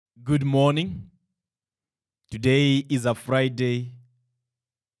Good morning. Today is a Friday,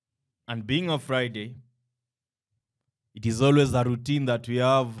 and being a Friday, it is always a routine that we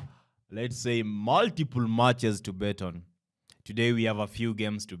have, let's say, multiple matches to bet on. Today we have a few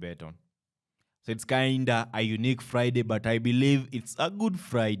games to bet on. So it's kinda a unique Friday, but I believe it's a good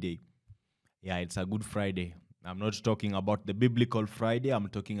Friday. Yeah, it's a good Friday. I'm not talking about the biblical Friday, I'm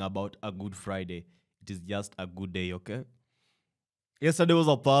talking about a good Friday. It is just a good day, okay? Yesterday was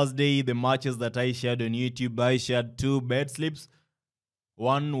a Thursday. The matches that I shared on YouTube, I shared two bet slips.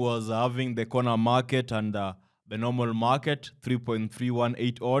 One was having the corner market and the normal market,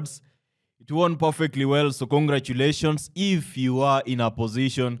 3.318 odds. It won perfectly well, so congratulations if you are in a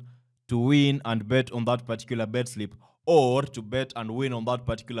position to win and bet on that particular bet slip, or to bet and win on that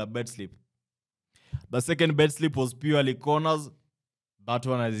particular bet slip. The second bet slip was purely corners. That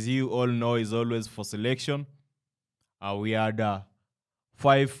one, as you all know, is always for selection. We had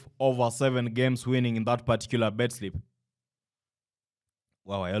 5 over 7 games winning in that particular bet slip.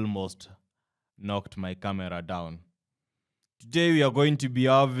 Wow, I almost knocked my camera down. Today we are going to be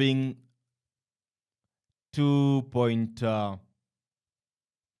having 2 point. What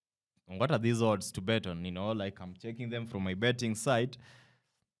are these odds to bet on? Like I'm checking them from my betting site.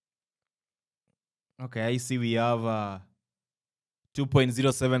 Okay, I see we have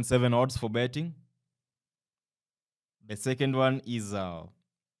 2.077 odds for betting. The second one is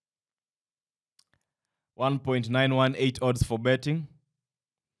 1.918 odds for betting.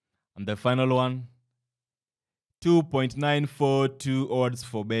 And the final one, 2.942 odds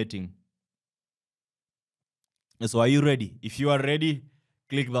for betting. So are you ready? If you are ready,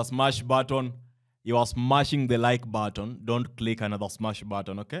 click the smash button. You are smashing the like button. Don't click another smash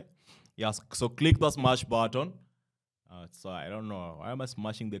button, okay? Yes, so click the smash button. So I don't know. Why am I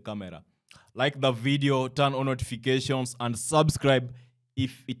smashing the camera? Like the video, turn on notifications, and subscribe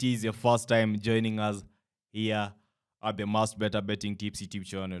if it is your first time joining us here at the Must Better Betting Tips YouTube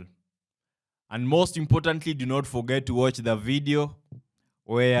channel. And most importantly, do not forget to watch the video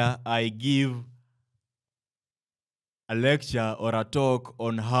where I give a lecture or a talk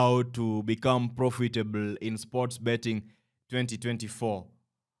on how to become profitable in sports betting 2024.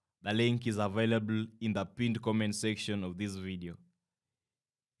 The link is available in the pinned comment section of this video.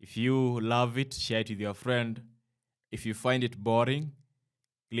 If you love it, share it with your friend. If you find it boring,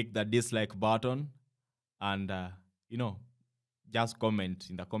 click the dislike button and, just comment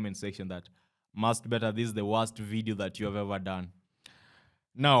in the comment section that Must Better, this is the worst video that you have ever done.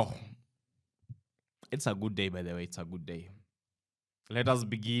 Now, it's a good day, by the way. It's a good day. Let us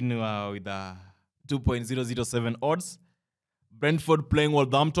begin with the 2.007 odds. Brentford playing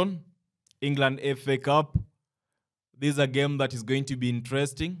Wolverhampton, England FA Cup. This is a game that is going to be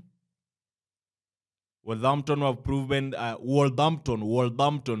interesting. Wolverhampton have proven, Wolverhampton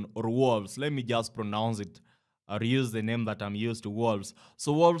or Wolves. Let me just pronounce it or use the name that I'm used to, Wolves.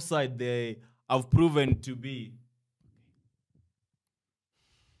 So Wolves side, they have proven to be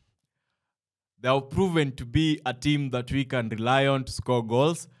a team that we can rely on to score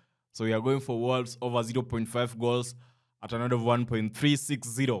goals. So we are going for Wolves over 0.5 goals at an odd of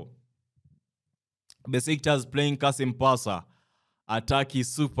 1.360. Besiktas playing Kasim Pasa, a Turkey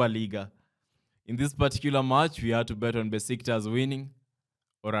Super League. In this particular match, we had to bet on Besiktas winning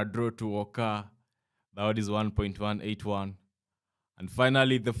or a draw to occur. The odd is 1.181. And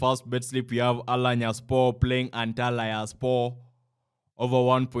finally, the first bet slip, we have Alanyaspor playing Antalyaspor over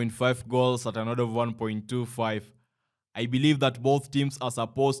 1.5 goals at an odd of 1.25. I believe that both teams are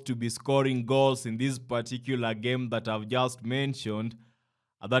supposed to be scoring goals in this particular game that I've just mentioned.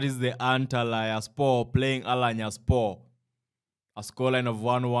 And that is the Antalyaspor playing Alanyaspor. A scoreline of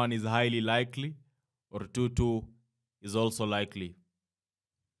 1-1 is highly likely, or 2-2 is also likely.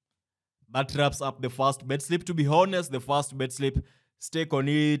 That wraps up the first bet slip. To be honest, the first bet slip, stake on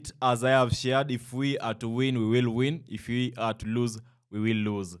it as I have shared. If we are to win, we will win. If we are to lose, we will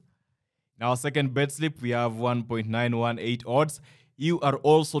lose. Now, second bet slip, we have 1.918 odds. You are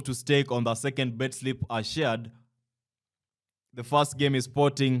also to stake on the second bet slip as shared. The first game is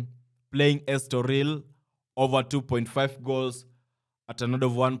Sporting playing Estoril over 2.5 goals at an odd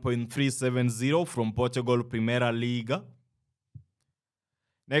of 1.370 from Portugal Primeira Liga.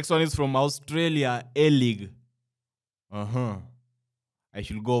 Next one is from Australia A-League. I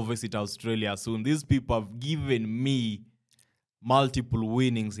should go visit Australia soon. These people have given me multiple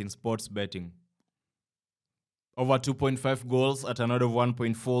winnings in sports betting. Over 2.5 goals at an odd of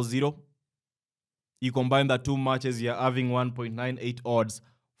 1.40. You combine the two matches, you're having 1.98 odds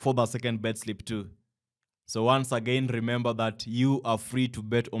for the second bet slip too. So once again, remember that you are free to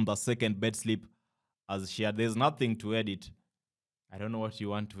bet on the second bet slip as shared. There's nothing to edit. I don't know what you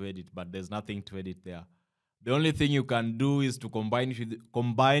want to edit, but there's nothing to edit there. The only thing you can do is to combine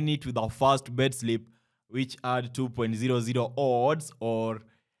it with the first bet slip, which add 2.00 odds, or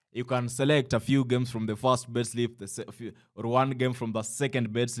you can select a few games from the first bet slip, or one game from the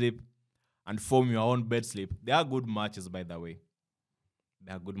second bet slip, and form your own bet slip. They are good matches, by the way.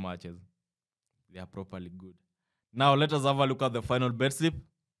 They are good matches. They are properly good. Now let us have a look at the final bet slip.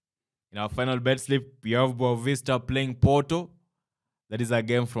 In our final bet slip, we have Boavista playing Porto. That is a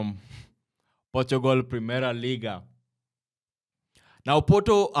game from Portugal Primeira Liga. Now,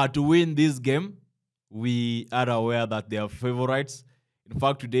 Porto are to win this game. We are aware that they are favorites. In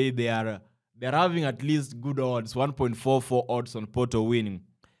fact, today they're having at least good odds, 1.44 odds on Porto winning.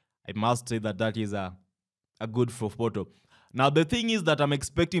 I must say that is a good for Porto. Now, the thing is that I'm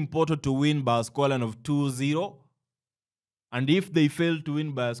expecting Porto to win by a scoreline of 2-0. And if they fail to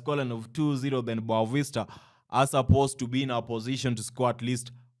win by a scoreline of 2-0, then Boavista are supposed to be in a position to score at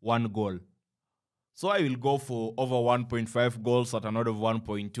least one goal. So I will go for over 1.5 goals at an odd of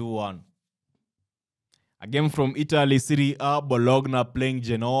 1.21. A game from Italy, Serie A, Bologna playing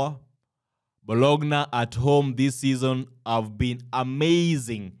Genoa. Bologna at home this season have been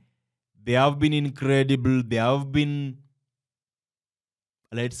amazing. They have been incredible. They have been,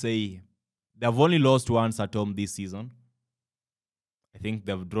 let's say, they have only lost once at home this season. I think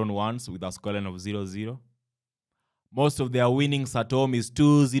they've drawn once with a scoreline of 0-0. Most of their winnings at home is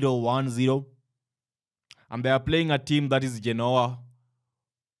 2-0, 1-0. And they are playing a team that is Genoa,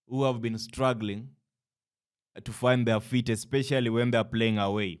 who have been struggling to find their feet, especially when they are playing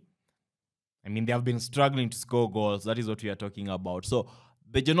away. I mean, they have been struggling to score goals. That is what we are talking about. So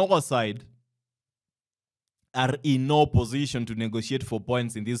the Genoa side are in no position to negotiate for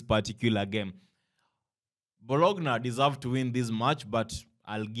points in this particular game. Bologna deserve to win this match, but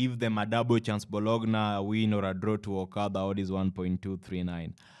I'll give them a double chance. Bologna, a win or a draw to occur. The odd is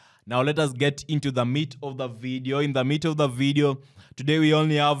 1.239. Now let us get into the meat of the video. In the meat of the video, today we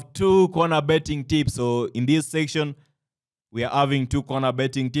only have 2 corner betting tips. So in this section, we are having 2 corner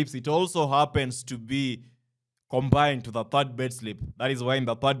betting tips. It also happens to be combined to the third bet slip. That is why in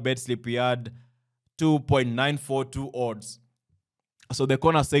the third bet slip, we had 2.942 odds. So the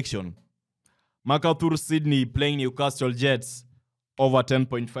corner section, MacArthur Sydney playing Newcastle Jets, over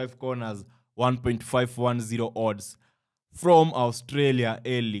 10.5 corners, 1.510 odds. From Australia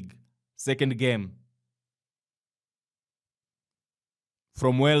A-League, second game.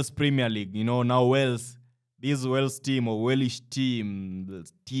 From Wales Premier League, now Wales, this Wales team or Welsh teams,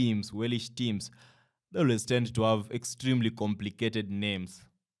 they always tend to have extremely complicated names.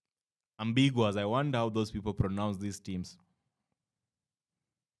 Ambiguous. I wonder how those people pronounce these teams.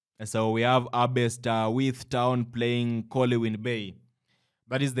 And so we have Aberystwyth Town playing Colwyn Bay.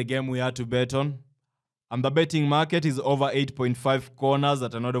 That is the game we had to bet on. And the betting market is over 8.5 corners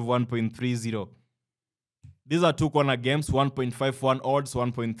at an odd of 1.30. These are 2 corner games, 1.51 odds,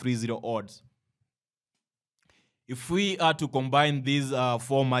 1.30 odds. If we are to combine these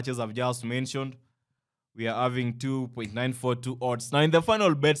 4 matches I've just mentioned, we are having 2.942 odds. Now, in the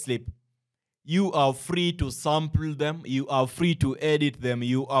final bet slip, you are free to sample them. You are free to edit them.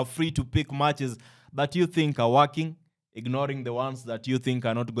 You are free to pick matches that you think are working, ignoring the ones that you think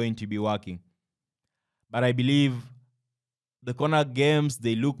are not going to be working. But I believe the corner games,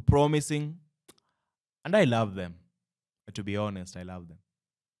 they look promising. And I love them. To be honest, I love them.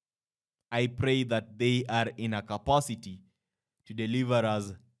 I pray that they are in a capacity to deliver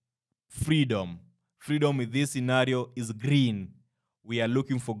us freedom. Freedom in this scenario is green. We are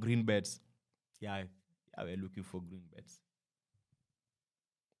looking for green bets. Yeah, we're looking for green bets.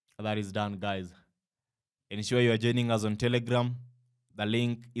 That is done, guys. Ensure you are joining us on Telegram. The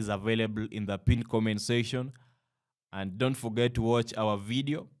link is available in the pinned comment section. And don't forget to watch our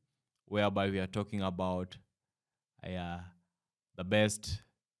video whereby we are talking about the best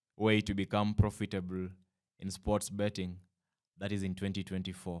way to become profitable in sports betting. That is in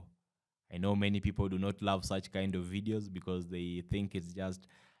 2024. I know many people do not love such kind of videos because they think it's just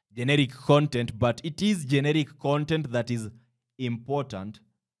generic content, but it is generic content that is important,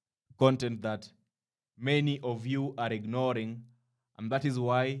 content that many of you are ignoring, and that is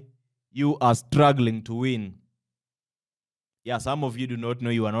why you are struggling to win. Yeah, some of you do not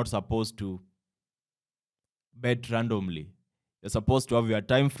know you are not supposed to bet randomly. You're supposed to have your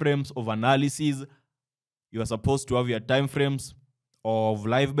time frames of analysis. You are supposed to have your time frames of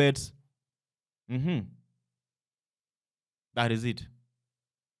live bets. That is it.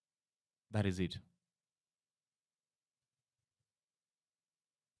 That is it.